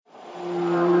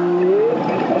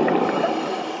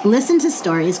Listen to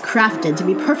stories crafted to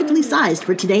be perfectly sized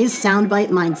for today's soundbite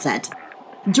mindset.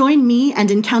 Join me and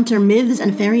encounter myths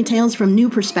and fairy tales from new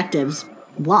perspectives.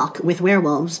 Walk with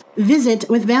werewolves, visit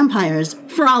with vampires,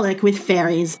 frolic with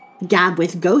fairies, gab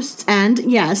with ghosts, and,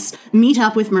 yes, meet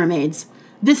up with mermaids.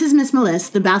 This is Miss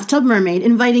Melissa, the Bathtub Mermaid,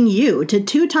 inviting you to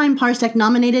 2-time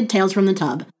Parsec-nominated Tales from the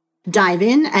Tub. Dive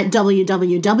in at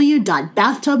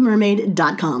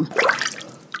www.bathtubmermaid.com.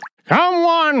 Come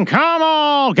one, come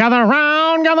all, gather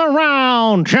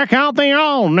round, check out the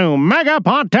all-new Mega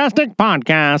Podtastic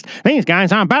podcast. These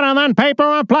guys are better than paper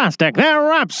or plastic.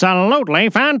 They're absolutely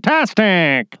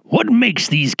fantastic. What makes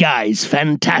these guys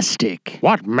fantastic?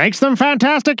 What makes them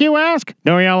fantastic, you ask?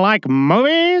 Do you like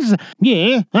movies?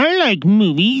 Yeah, I like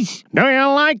movies. Do you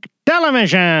like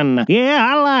television? Yeah,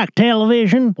 I like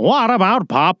television. What about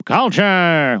pop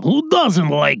culture? Who doesn't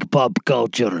like pop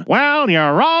culture? Well,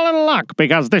 you're all in luck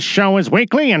because this show is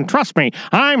weekly, and trust me,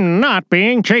 I'm not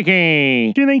being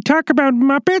cheeky. Do they talk about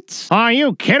Muppets? Are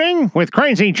you kidding? With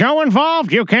Crazy Joe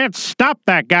involved, you can't stop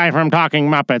that guy from talking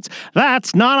Muppets.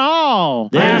 That's not all.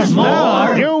 There's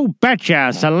more. You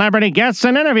betcha. Celebrity guests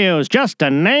and interviews, just to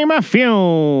name a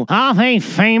few. Are they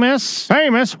famous?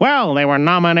 Famous? Well, they were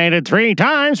nominated 3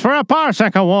 times for a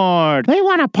Parsec Award. They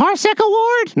won a Parsec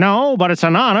Award? No, but it's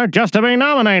an honor just to be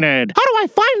nominated. How do I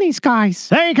find these guys?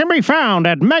 They can be found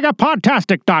at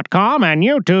megapodtastic.com and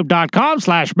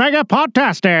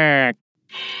youtube.com/megapodtastic.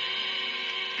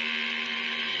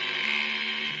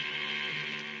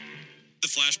 The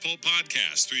Flashpulp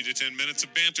Podcast, 3 to 10 minutes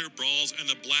of banter, brawls, and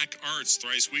the black arts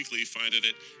thrice weekly. Find it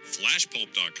at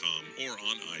flashpulp.com or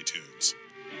on iTunes.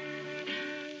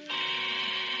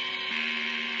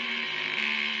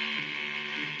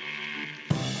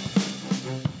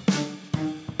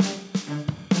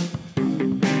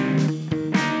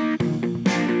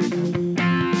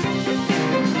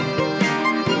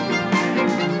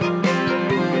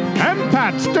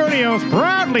 Empat Studios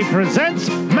proudly presents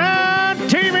Mad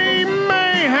TV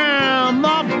Mayhem,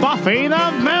 the Buffy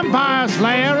the Vampire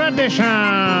Slayer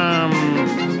edition.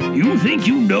 You think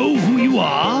you know who you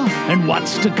are and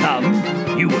what's to come?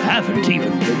 You haven't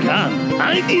even begun.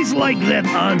 I dislike that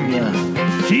Anya.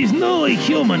 She's newly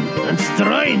human and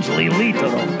strangely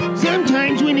literal.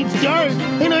 Sometimes when it's dark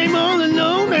and I'm all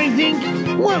alone, I think,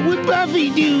 what would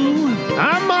Buffy do?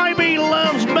 I might be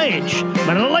love's bitch,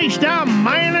 but at least I'm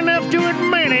man enough to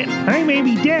admit it. I may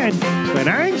be dead, but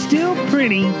I'm still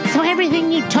pretty. So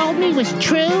everything you told me was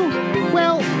true?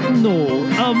 Well, no.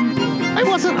 I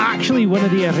wasn't actually one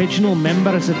of the original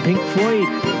members of Pink Floyd.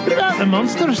 But about the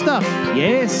monster stuff,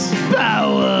 yes.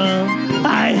 Power.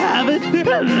 I have it,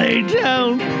 and they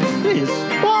don't. This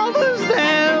bothers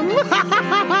them.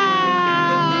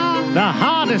 The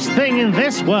hardest thing in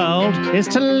this world is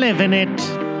to live in it.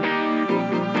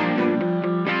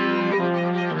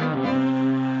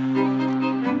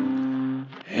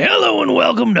 Hello and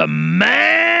welcome to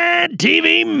Mad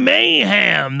TV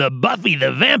Mayhem, the Buffy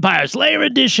the Vampire Slayer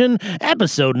edition,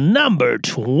 episode number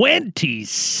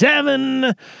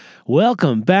 27.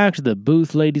 Welcome back to the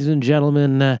booth, ladies and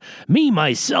gentlemen. Me,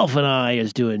 myself, and I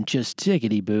is doing just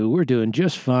tickety-boo. We're doing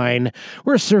just fine.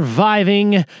 We're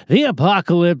surviving the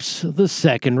apocalypse, the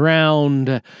second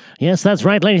round. Yes, that's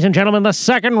right, ladies and gentlemen. The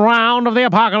second round of the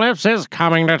apocalypse is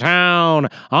coming to town.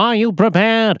 Are you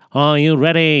prepared? Are you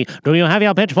ready? Do you have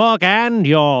your pitchfork and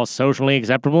your socially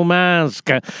acceptable mask?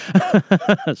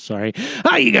 Sorry.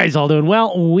 How you guys all doing?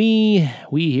 Well, we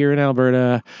here in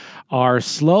Alberta are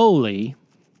slowly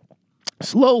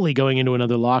going into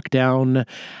another lockdown,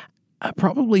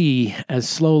 probably as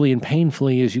slowly and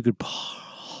painfully as you could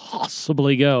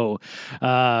possibly go.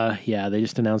 They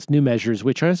just announced new measures,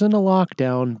 which isn't a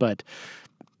lockdown, but,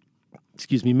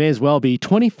 may as well be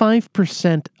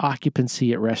 25%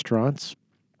 occupancy at restaurants,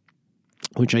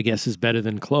 which I guess is better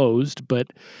than closed, but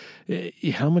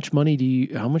how much do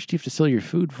you have to sell your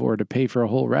food for to pay for a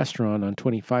whole restaurant on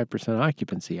 25%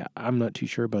 occupancy? I'm not too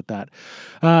sure about that.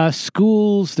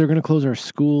 Schools, they're going to close our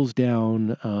schools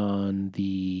down on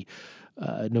the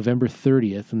November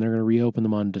 30th, and they're going to reopen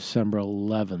them on December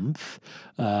 11th.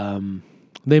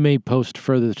 They may post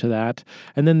further to that.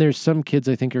 And then there's some kids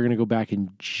I think are going to go back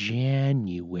in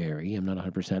January. I'm not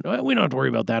 100%. We don't have to worry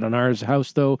about that on our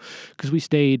house, though, because we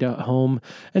stayed home.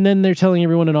 And then they're telling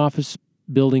everyone in office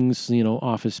buildings,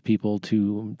 office people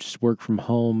to just work from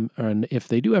home. And if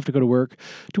they do have to go to work,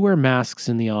 to wear masks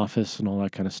in the office and all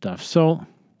that kind of stuff. So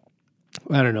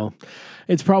I don't know.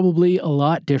 It's probably a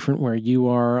lot different where you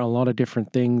are, a lot of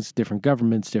different things, different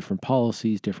governments, different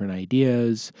policies, different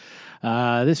ideas.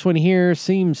 This one here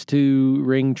seems to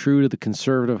ring true to the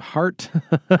conservative heart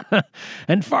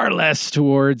and far less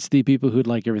towards the people who'd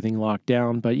like everything locked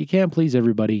down, but you can't please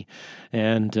everybody.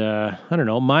 And I don't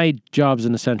know, my job's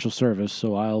an essential service,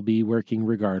 so I'll be working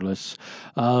regardless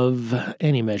of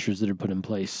any measures that are put in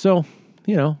place. So,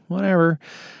 you know, whatever.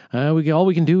 All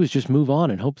we can do is just move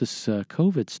on and hope this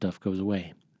COVID stuff goes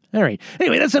away. All right.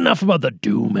 Anyway, that's enough about the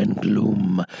doom and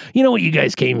gloom. You know what you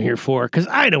guys came here for, because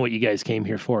I know what you guys came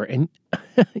here for, and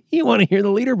you want to hear the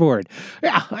leaderboard.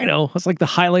 Yeah, I know. It's like the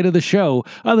highlight of the show,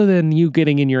 other than you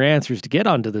getting in your answers to get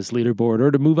onto this leaderboard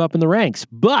or to move up in the ranks.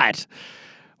 But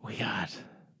we got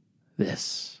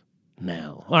this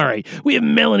now. All right. We have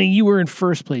Melanie. You were in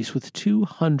first place with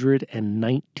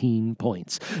 219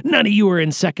 points. Nutty, you were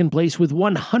in second place with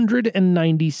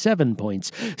 197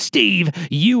 points. Steve,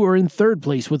 you were in third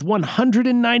place with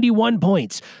 191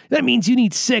 points. That means you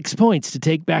need 6 points to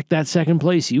take back that second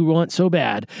place you want so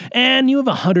bad. And you have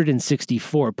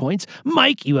 164 points.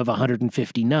 Mike, you have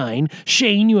 159.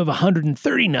 Shane, you have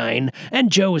 139.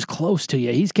 And Joe is close to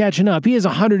you. He's catching up. He has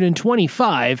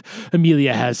 125.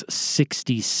 Amelia has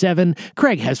 67.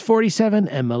 Craig has 47,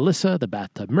 and Melissa, the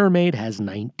Bathtub Mermaid, has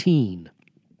 19.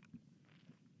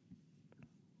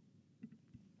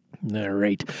 All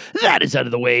right, that is out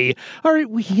of the way. All right,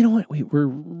 you know what? We're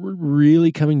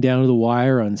really coming down to the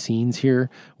wire on scenes here.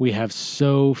 We have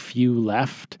so few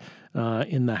left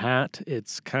in the hat.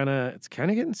 It's kind of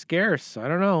getting scarce. I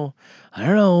don't know.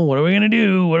 What are we gonna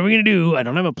do? I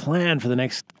don't have a plan for the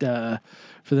next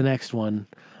one.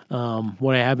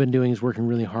 What I have been doing is working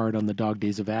really hard on the Dog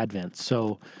Days of Advent.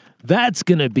 So that's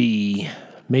going to be,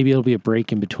 maybe it'll be a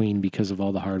break in between because of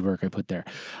all the hard work I put there.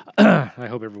 I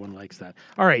hope everyone likes that.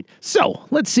 All right. So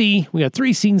let's see. We got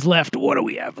 3 scenes left. What do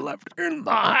we have left in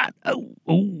the hat?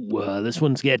 This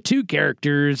one's got 2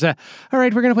 characters. All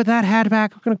right. We're going to put that hat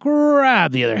back. We're going to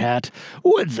grab the other hat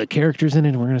with the characters in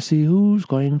it. We're going to see who's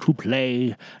going to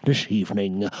play this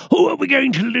evening. Who are we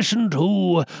going to listen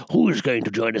to? Who's going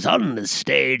to join us on the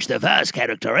stage? The first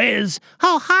character is...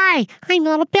 Oh, hi. I'm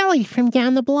Little Billy from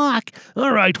down the block.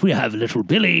 All right. We have Little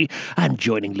Billy. And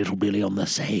joining Little Billy on the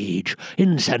stage,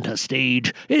 in center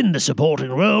stage, in the supporting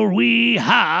role, we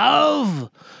have...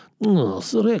 Oh,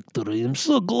 Sir Hector, I'm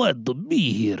so glad to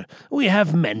be here. We have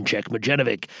Menchek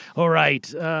Majenovic. All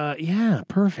right. Yeah,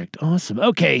 perfect. Awesome.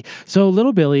 Okay, so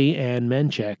Little Billy and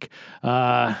Menchek.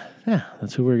 Yeah,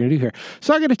 that's what we're going to do here.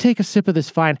 So I'm going to take a sip of this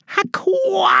fine,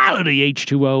 high-quality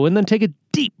H2O, and then take a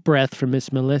deep breath from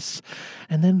Miss Melissa,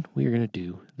 and then we're going to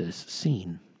do this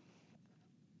scene.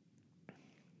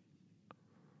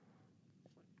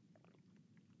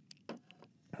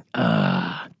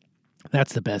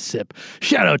 That's the best sip.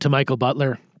 Shout out to Michael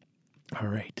Butler. All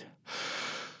right.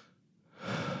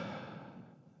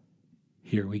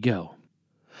 Here we go.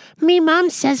 Me mom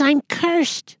says I'm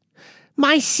cursed.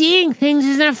 My seeing things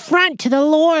is an affront to the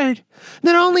Lord.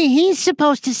 That only He's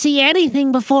supposed to see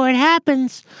anything before it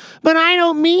happens. But I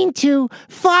don't mean to.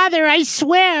 Father, I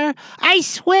swear.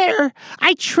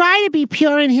 I try to be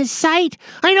pure in His sight.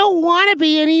 I don't want to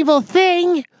be an evil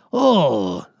thing.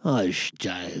 Oh, hush,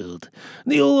 child.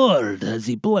 The Lord has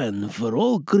a plan for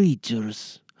all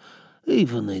creatures.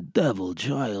 Even a devil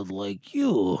child like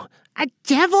you. A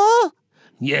devil?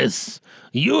 Yes,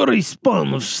 you're a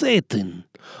spawn of Satan.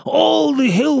 All the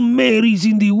Hail Marys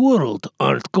in the world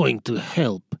aren't going to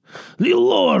help. The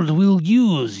Lord will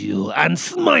use you and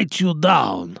smite you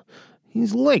down.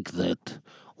 He's like that.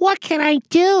 What can I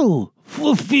do?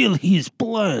 Fulfill His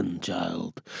plan,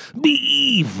 child. Be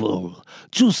evil.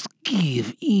 Just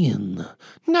give in.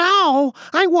 No,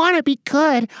 I want to be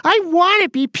good. I want to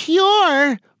be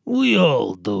pure. We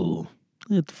all do.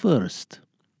 At first.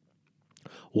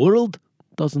 World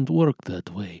doesn't work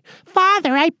that way.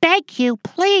 Father, I beg you,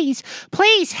 please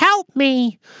help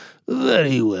me.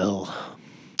 Very well.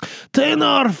 10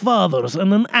 Our Fathers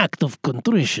and an act of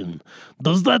contrition.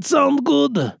 Does that sound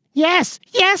good? Yes,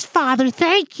 Father,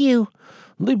 thank you.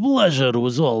 The pleasure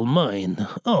was all mine.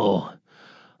 Oh,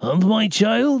 and my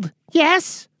child?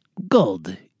 Yes?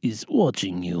 God is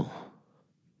watching you.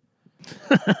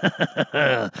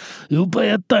 You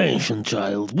pay attention,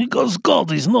 child, because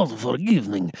God is not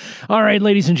forgiving. All right,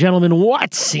 ladies and gentlemen,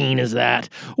 what scene is that?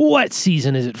 What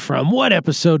season is it from? What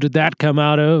episode did that come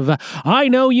out of? I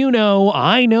know you know.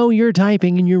 I know you're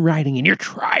typing and you're writing and you're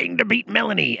trying to beat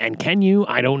Melanie. And can you?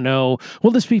 I don't know.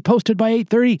 Will this be posted by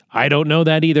 8:30? I don't know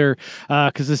that either,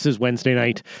 because this is Wednesday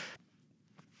night.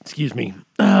 Excuse me.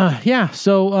 Yeah,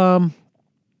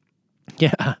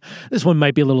 this one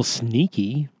might be a little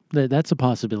sneaky. That's a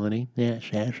possibility. Yes,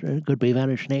 it could be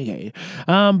very sneaky.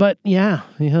 But yeah.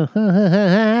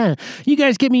 You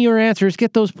guys give me your answers.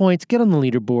 Get those points. Get on the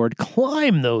leaderboard.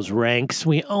 Climb those ranks.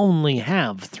 We only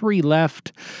have 3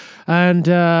 left. And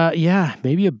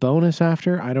maybe a bonus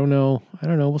after. I don't know.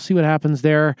 We'll see what happens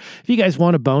there. If you guys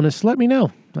want a bonus, let me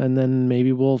know. And then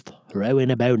maybe we'll throw in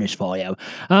a bonus for you.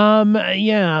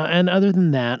 And other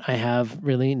than that, I have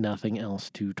really nothing else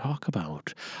to talk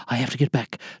about. I have to get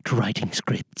back to writing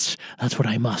scripts. That's what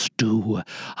I must do.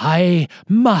 I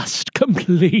must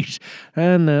complete.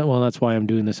 And, that's why I'm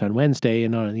doing this on Wednesday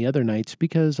and not on the other nights,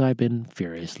 because I've been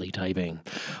furiously typing.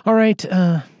 All right,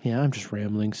 I'm just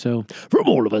rambling. So, from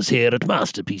all of us here at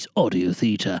Masterpiece Audio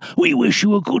Theatre, we wish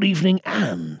you a good evening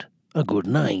and a good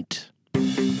night.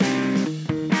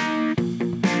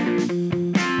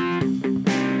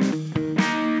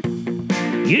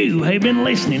 You have been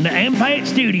listening to Ampat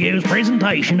Studios'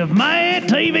 presentation of Mad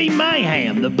TV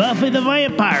Mayhem, the Buffy the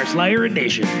Vampire Slayer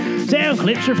edition. Sound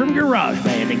clips are from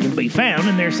GarageBand and can be found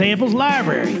in their samples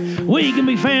library. We can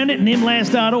be found at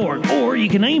nimlast.org, or you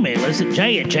can email us at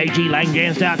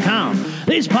j@jglangjans.com.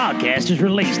 This podcast is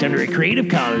released under a Creative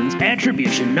Commons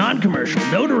Attribution Non-Commercial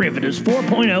No Derivatives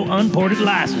 4.0 Unported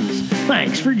license.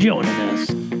 Thanks for joining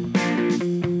us.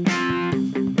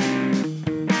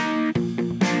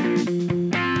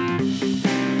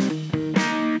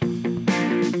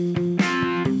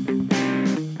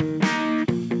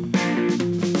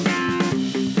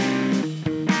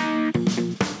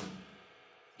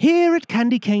 Here at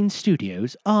Candy Cane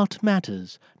Studios, art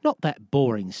matters. Not that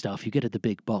boring stuff you get at the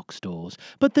big box stores,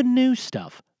 but the new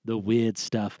stuff, the weird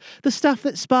stuff, the stuff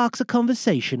that sparks a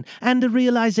conversation and a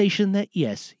realization that,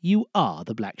 yes, you are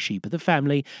the black sheep of the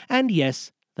family, and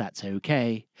yes, that's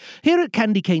okay. Here at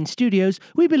Candy Cane Studios,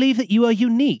 we believe that you are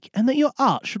unique and that your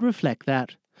art should reflect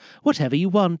that. Whatever you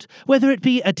want, whether it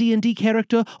be a D&D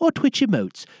character or Twitch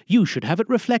emotes, you should have it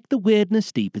reflect the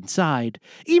weirdness deep inside.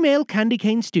 Email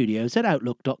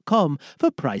candycanestudios@outlook.com for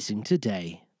pricing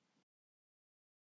today.